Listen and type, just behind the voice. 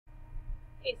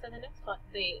Okay, so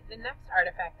the next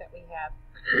artifact that we have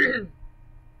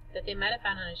that they might have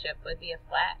found on a ship would be a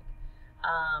flag.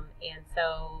 And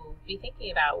so be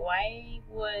thinking about, why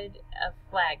would a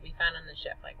flag be found on the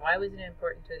ship? Like, why was it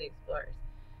important to the explorers?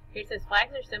 Here it says,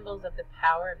 flags are symbols of the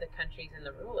power of the countries and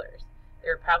the rulers. They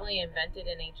were probably invented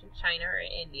in ancient China or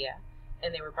India,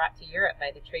 and they were brought to Europe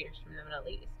by the traders from the Middle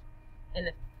East. In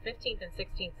the 15th and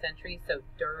 16th centuries, so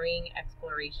during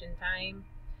exploration time,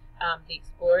 the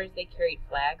explorers, they carried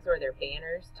flags or their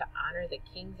banners to honor the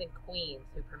kings and queens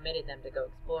who permitted them to go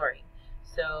exploring.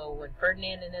 So when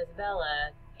Ferdinand and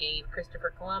Isabella gave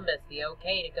Christopher Columbus the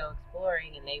okay to go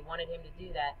exploring, and they wanted him to do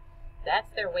that, that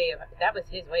was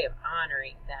his way of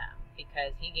honoring them,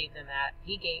 because they gave him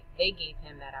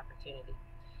that opportunity.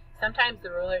 Sometimes the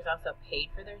rulers also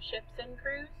paid for their ships and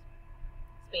crews.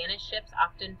 Spanish ships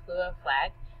often flew a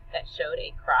flag that showed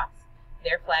a cross.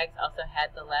 Their flags also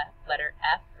had the letter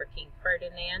F for King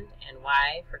Ferdinand and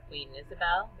Y for Queen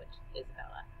Isabel, which is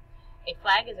Isabella. A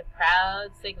flag is a proud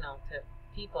signal to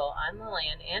people on the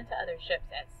land and to other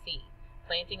ships at sea.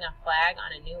 Planting a flag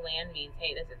on a new land means,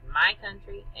 hey, this is my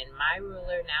country and my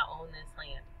ruler now own this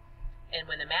land. And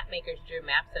when the map makers drew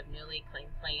maps of newly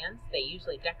claimed lands, they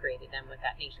usually decorated them with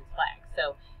that nation's flag.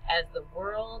 So as the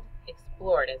world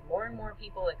explored, as more and more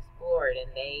people explored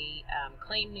and they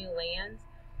claimed new lands,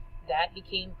 that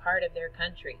became part of their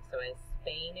country. So as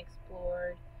Spain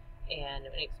explored and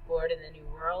explored in the New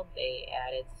World, they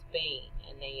added Spain,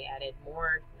 and they added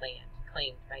more land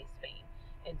claimed by Spain.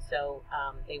 And so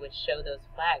they would show those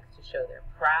flags to show their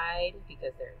pride,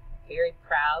 because they're very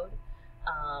proud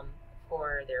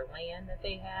for their land that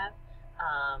they have,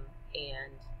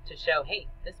 and to show, hey,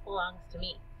 this belongs to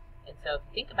me. And so if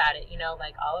you think about it,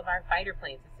 like all of our fighter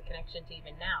planes, it's a connection to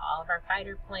even now, all of our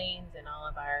fighter planes and all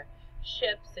of our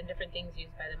ships and different things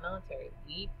used by the military,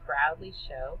 we proudly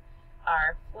show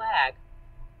our flag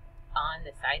on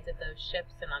the sides of those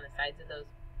ships and on the sides of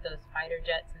those fighter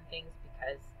jets and things,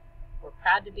 because we're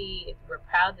proud that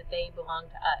they belong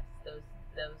to us.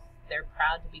 They're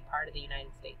proud to be part of the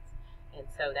United States. And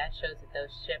so that shows that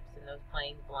those ships and those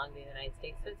planes belong to the United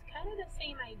States. So it's kind of the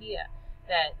same idea,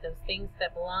 that those things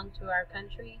that belong to our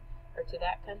country or to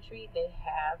that country, they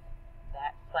have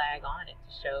that flag on it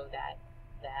to show that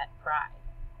pride.